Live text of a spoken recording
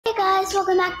guys,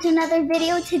 welcome back to another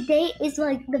video. Today is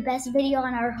like the best video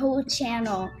on our whole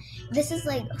channel. This is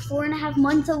like 4.5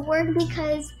 months of work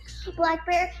because Black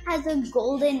Bear has a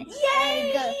golden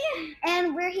egg.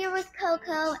 And we're here with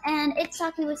Coco, and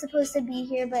Itsuki was supposed to be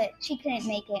here, but she couldn't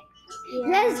make it. Yeah.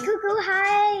 Yes, Coco,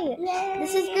 hi! Yay.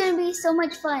 This is gonna be so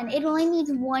much fun. It only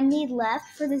needs one need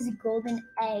left for this golden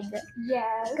egg.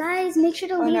 Yes. Guys, make sure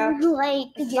to leave a like.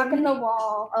 It's stuck in the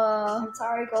wall. I'm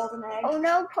sorry, golden egg. Oh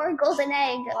no, poor golden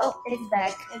egg. Well, it's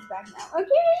back. It's back now. Okay.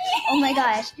 Oh my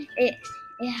gosh. It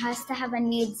has to have a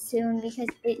need soon because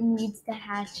it needs to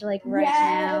hatch like right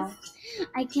now.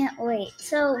 I can't wait.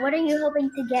 So what are you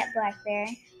hoping to get, Black Bear?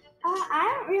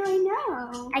 I don't really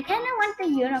know. I kind of want the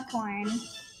unicorn.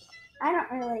 I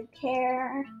don't really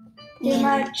care too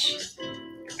much.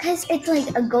 Because it's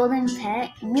like a golden pet.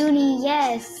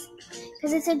 Yes.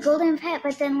 Because it's a golden pet,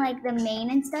 but then like the mane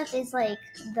and stuff is like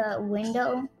the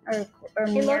window or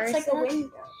mirror. It looks like stuff. a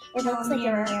window. It looks like a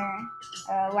mirror.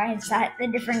 Why is that the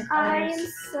different colors? I'm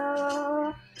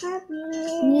so happy.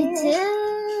 Me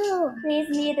too. Please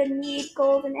need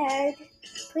golden egg.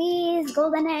 Please,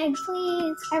 golden egg,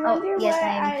 please. I wonder what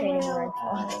I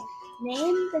will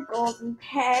name the golden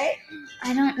pet.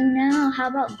 I don't know. How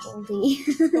about Goldie?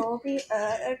 Goldie?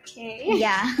 Okay.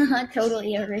 Yeah,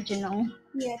 totally original.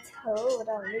 Yeah,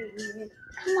 totally.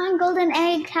 Come on, golden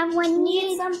egg. Have one need.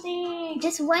 Need something.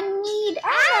 Just one need.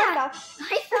 I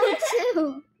fell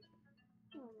too.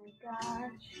 Oh my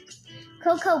gosh.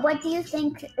 Coco, what do you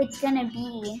think it's gonna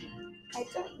be? I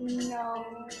don't know.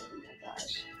 Oh my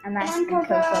gosh. I'm asking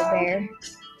Coco Bear.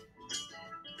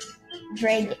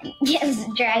 Dragon. Yes,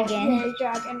 dragon. Okay,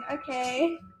 dragon.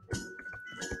 Okay.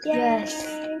 Yay.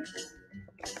 Yes.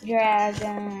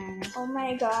 Dragon. Oh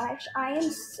my gosh. I am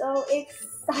so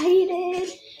excited.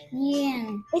 Yeah.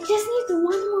 It just needs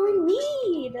one more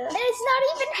need. And it's not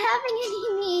even having any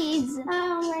needs.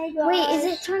 Oh my gosh. Wait, is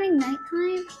it turning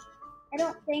nighttime? I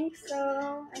don't think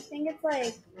so. I think it's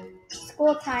like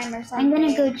school time or something. I'm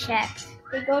gonna go check.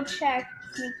 Okay, go check,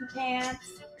 sneaky pants.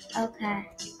 Okay.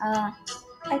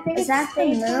 I think is that the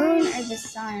moon or the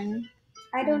sun?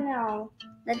 I don't know.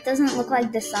 That doesn't look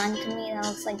like the sun to me. That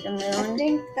looks like the moon. I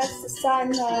think that's the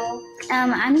sun, though.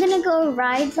 I'm gonna go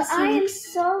ride to see. I am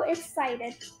so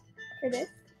excited for this.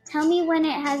 Tell me when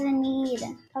it has a need.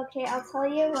 Okay, I'll tell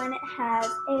you when it has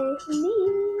a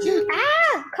need.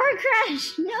 Car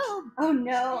crash! No! Oh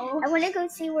no. I want to go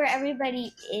see where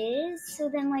everybody is, so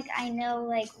then like I know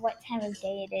like what time of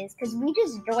day it is, because we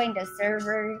just joined a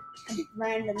server. A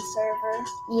random server.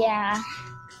 Yeah.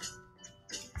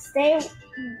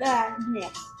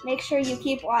 Make sure you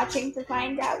keep watching to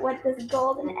find out what this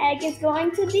golden egg is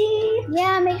going to be.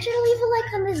 Yeah, make sure to leave a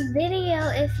like on this video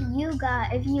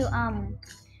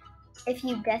if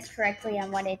you guessed correctly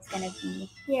on what it's gonna be.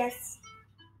 Yes.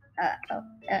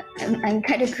 I'm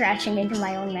kind of crashing into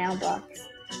my own mailbox.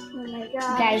 Oh my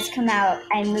god. Guys, come out.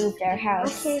 I moved our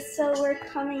house. Okay, so we're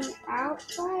coming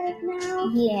outside now?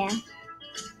 Yeah.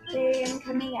 Okay, I'm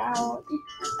coming out.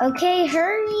 Okay,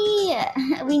 hurry!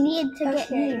 We need to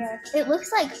get needs. Yes. It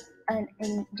looks like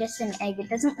just an egg. It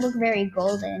doesn't look very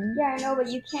golden. Yeah, I know, but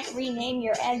you can't rename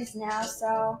your eggs now,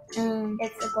 so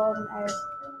it's a golden egg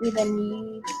with a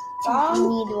need song.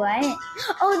 Need what?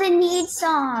 Oh, the need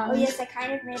song. Oh yes, I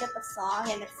kind of made up a song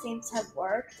and it seems to have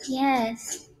worked.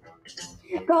 Yes.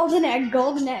 Golden egg,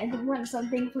 want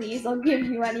something please, I'll give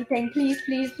you anything, please.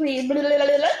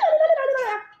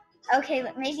 Okay,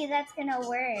 but maybe that's gonna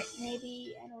work.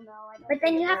 Maybe, I don't know. But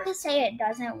then you have to say it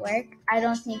doesn't work. I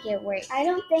don't think it works. I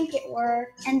don't think it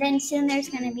works. And then soon there's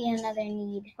gonna be another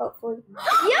need. Hopefully.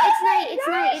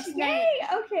 It's night.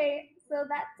 Okay, so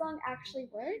that song actually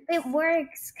works? It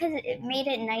works because it made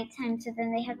it nighttime, so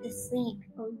then they have to sleep.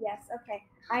 Oh yes, okay.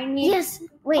 I need. Yes.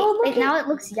 Wait. Now it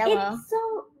looks yellow.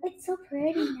 It's so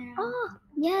pretty now. Oh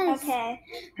yes. Okay.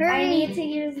 Hurry. I need to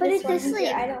use Put this it to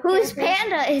sleep. Whose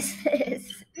panda is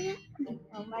this?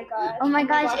 Oh my gosh. Oh my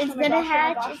gosh, it's gonna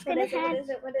hatch. It's gonna hatch.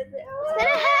 What is it? It's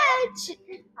gonna hatch.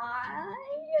 I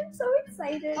am so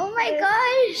excited. Oh my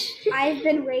gosh. I've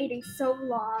been waiting so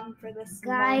long for this.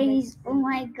 Guys, oh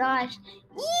my gosh.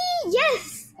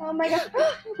 Yes. Oh my gosh.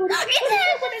 What is it?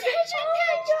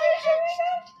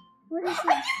 What is it? It's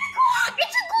a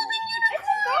golden unicorn. It's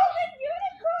a golden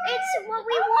unicorn. It's what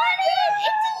we wanted.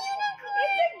 It's a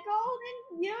unicorn. It's a golden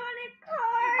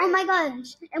unicorn. Oh my gosh.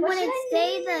 And when it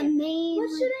say the main... What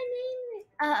should I name it?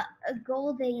 A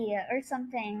Goldie or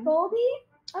something. Goldie?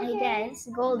 I Okay. guess.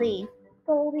 Goldie.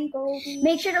 Goldie.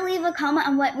 Make sure to leave a comment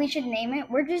on what we should name it.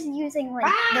 We're just using like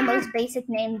the most basic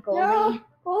name, Goldie. No,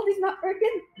 Goldie's not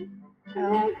working.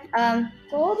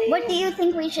 Goldie. What do you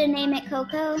think we should name it,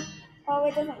 Coco? Oh,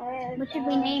 it doesn't work. What should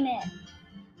we name it?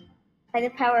 By the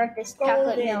power of this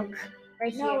chocolate Golden. milk.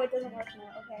 Right No, here. it doesn't work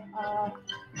now. Okay.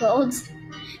 Gold.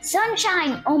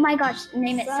 Sunshine! Oh my gosh,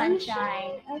 name it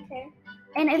Sunshine. Okay.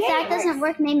 And if Yeah, that it doesn't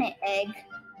works. work, name it Egg.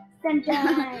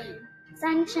 Sunshine.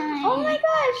 Sunshine. Oh my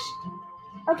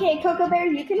gosh. Okay, Cocoa Bear,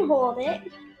 you can hold it.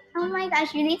 Oh my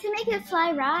gosh, you need to make it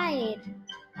fly ride.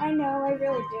 I know, I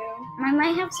really do. I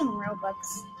might have some Robux.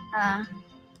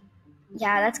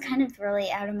 Yeah, that's kind of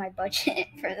really out of my budget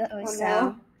for those. Oh, So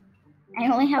no. I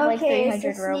only have like Okay,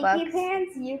 300 so Robux. Sneaky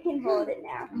Pants, you can hold it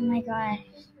now. Oh my gosh.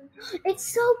 It's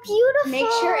so beautiful. Make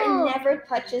sure it never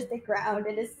touches the ground.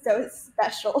 It is so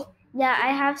special. Yeah, I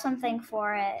have something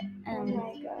for it. Oh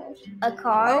my gosh. A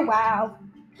car. Oh wow.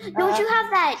 Don't you have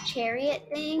that chariot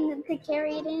thing to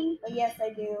carry it in? Yes, I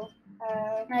do.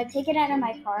 Take it out of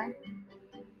my car.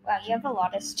 Wow, you have a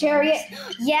lot of Chariot.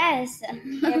 Yes.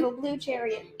 I have a blue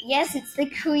chariot. Yes, it's the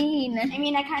queen. I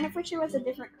mean, I kind of wish it was a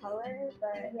different color,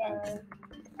 but Yes.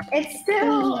 it's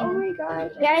still. Queen. Oh my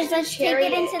gosh. Guys, let's take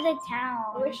chariot. it into the I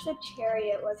town. wish the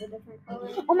chariot was a different color.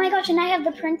 Oh my gosh, and I have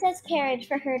the princess carriage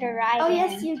for her to ride Oh in.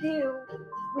 yes, you do.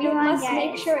 We Come on, must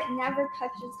make guys. sure it never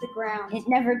touches the ground. It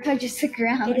never touches the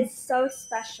ground. It is so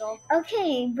special.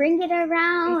 Okay, bring it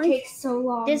around. It takes so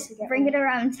long Just to get bring it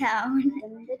around town.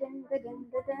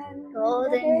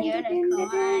 Golden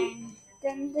unicorn.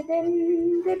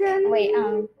 Wait,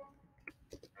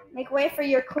 Make way for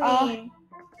your queen.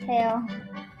 Hail.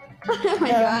 Oh my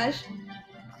gosh.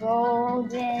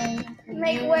 Golden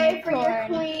Make way for your unicorn.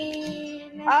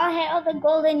 queen. All hail the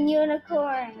golden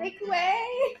unicorn. Make way.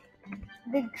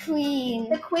 The queen.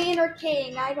 The queen or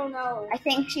king, I don't know. I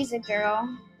think she's a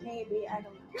girl. Maybe, I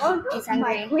don't know. Oh, She's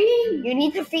my hungry. queen. You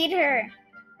need to feed her.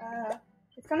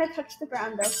 It's gonna touch the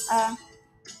ground though.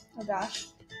 Oh gosh.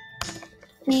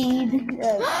 Feed. Look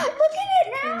at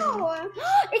it now.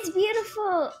 It's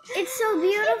beautiful. It's so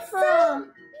beautiful.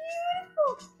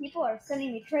 Beautiful. People are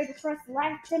sending me trade requests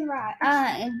left and right.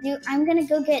 I'm gonna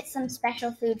go get some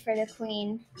special food for the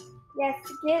queen. Yes,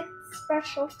 get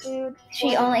special food.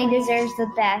 She only deserves the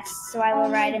best, so I will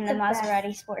Only ride in the the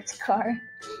Maserati sports car.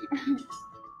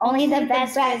 Only the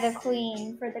best for the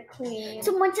queen. For the queen.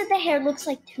 So much of the hair looks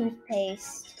like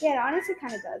toothpaste. Yeah, it honestly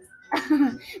kind of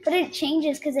does. But it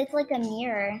changes because it's like a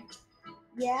mirror.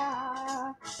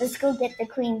 Yeah. Let's go get the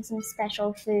queen some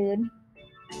special food.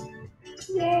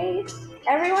 Yay.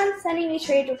 Everyone's sending me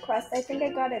trade requests. I think I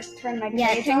gotta turn my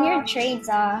trades off. Turn your trades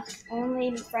off.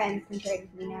 Only friends can trade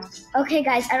with me now. Okay,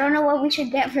 guys, I don't know what we should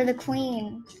get for the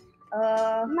queen.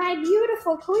 My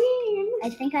beautiful queen. I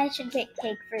think I should get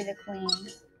cake for the queen.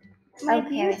 My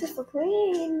beautiful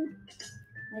queen.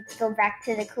 Let's go back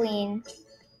to the queen.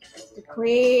 The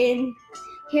queen.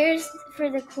 Here's for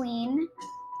the queen.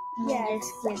 Yes. I'll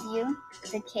just give you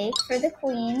the cake for the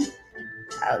queen.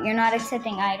 Oh, you're not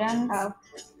accepting items? Oh,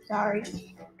 sorry.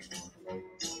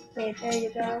 Okay, there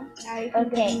you go. Now you can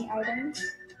give me items.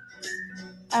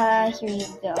 Here you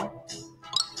go.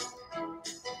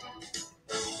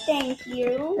 Thank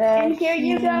you. And here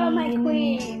you go, my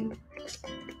queen.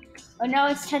 Oh no,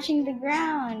 it's touching the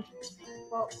ground.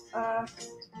 Well,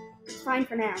 it's fine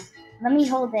for now. Let me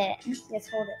hold it. Yes,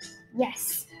 hold it.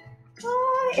 Yes.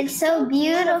 Oh, It's so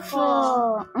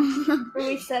beautiful.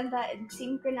 We said that in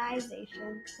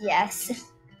synchronization. Yes.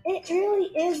 It really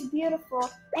is beautiful.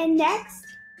 And next,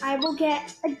 I will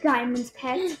get a diamond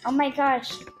pet. Oh my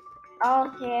gosh. All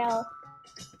hail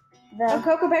the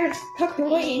Cocoa Bear took the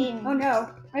queen. queen. Oh no,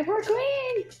 my poor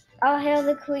queen. All hail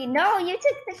the queen. No, you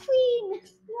took the queen.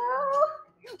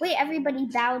 No. Wait, everybody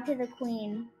bow to the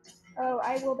queen. Oh,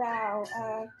 I will bow.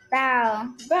 Bow.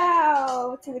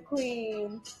 Bow to the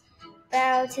queen.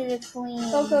 Bow to the queen.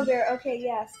 Cocoa Bear, okay,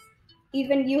 yes.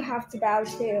 Even you have to bow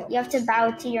too. You have to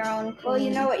bow to your own queen. Well,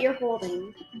 you know what, you're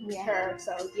holding Yeah. her,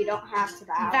 so you don't have to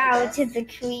bow. Bow to the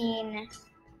queen.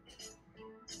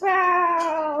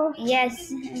 Bow.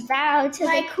 Yes, bow to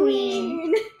My the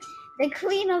queen. The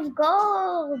queen of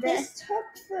gold. This took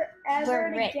forever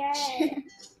We're to rich. get.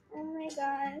 Oh my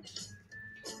gosh.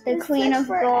 The This queen took of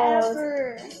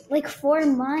forever. gold. Like 4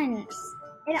 months.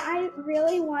 And I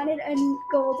really wanted a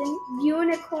golden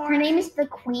unicorn. Her name is the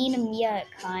Queen Mia,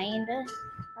 kind.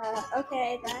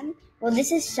 Okay then. Well,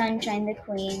 this is Sunshine the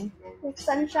Queen. With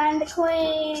Sunshine the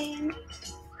Queen.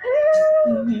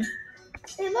 Mm-hmm.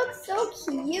 They look so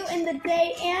cute in the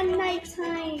day and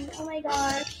nighttime. Oh my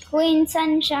gosh. Queen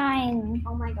Sunshine.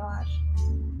 Oh my gosh.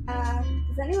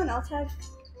 Does anyone else have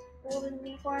golden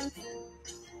unicorns?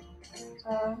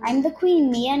 I'm the Queen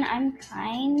Mia and I'm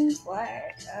kind.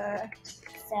 What?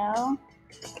 So,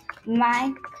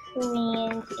 my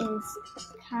queen is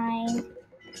kind,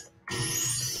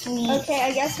 sweet, Okay,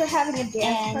 I guess we're having a dance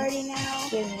And party now.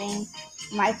 giving.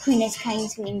 My queen is kind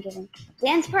to and giving.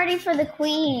 Dance party for the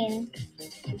queen.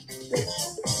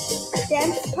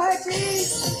 Dance party.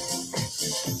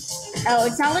 Oh,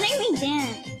 it's not letting me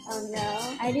dance. Oh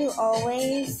no. I do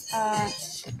always.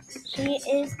 She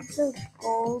is the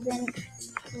golden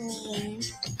queen.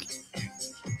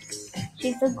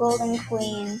 She's the golden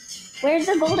queen. Where'd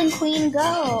the golden queen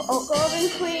go? Oh, golden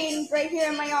queen, right here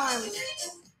in my arms.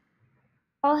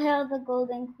 All hail the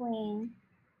golden queen.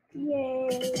 Yay.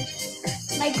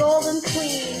 My golden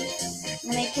queen.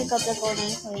 Let me pick up the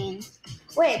golden queen.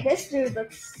 Wait, this dude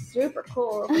looks super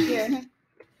cool over here.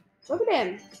 Look at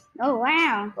him. Oh,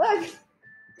 wow. Look.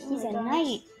 He's a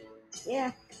knight.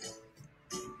 Yeah.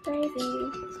 Crazy.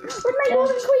 Where'd my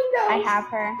golden queen go? I have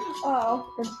her.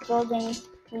 Oh. The golden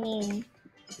queen.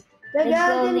 The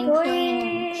golden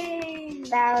queen.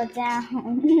 Bow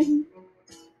down.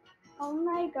 Oh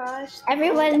my gosh.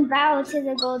 Everyone bow to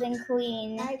the golden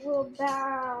queen. I will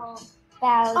bow.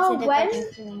 Bow to the when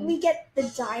golden queen. we get the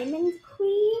diamond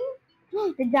queen,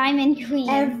 The diamond queen.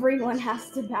 everyone has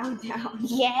to bow down.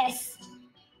 Yes.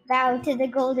 Bow to the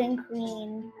golden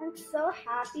queen. I'm so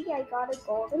happy I got a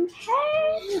golden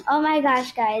pet. Oh my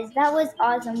gosh, guys, that was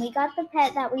awesome. We got the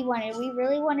pet that we wanted. We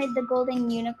really wanted the golden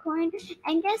unicorn.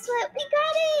 And guess what? We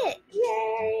got it.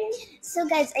 Yay. So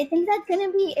guys, I think that's going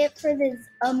to be it for this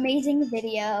amazing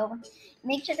video.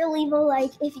 Make sure to leave a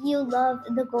like if you love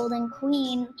the golden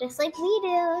queen, just like we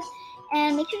do.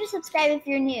 And make sure to subscribe if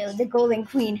you're new. The golden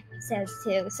queen says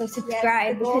too. So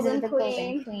subscribe because of the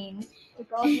golden queen. The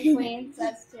golden queen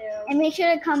says too. And make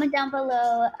sure to comment down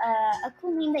below a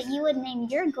cool name that you would name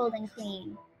your golden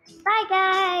queen. Bye,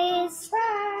 guys.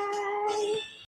 Bye.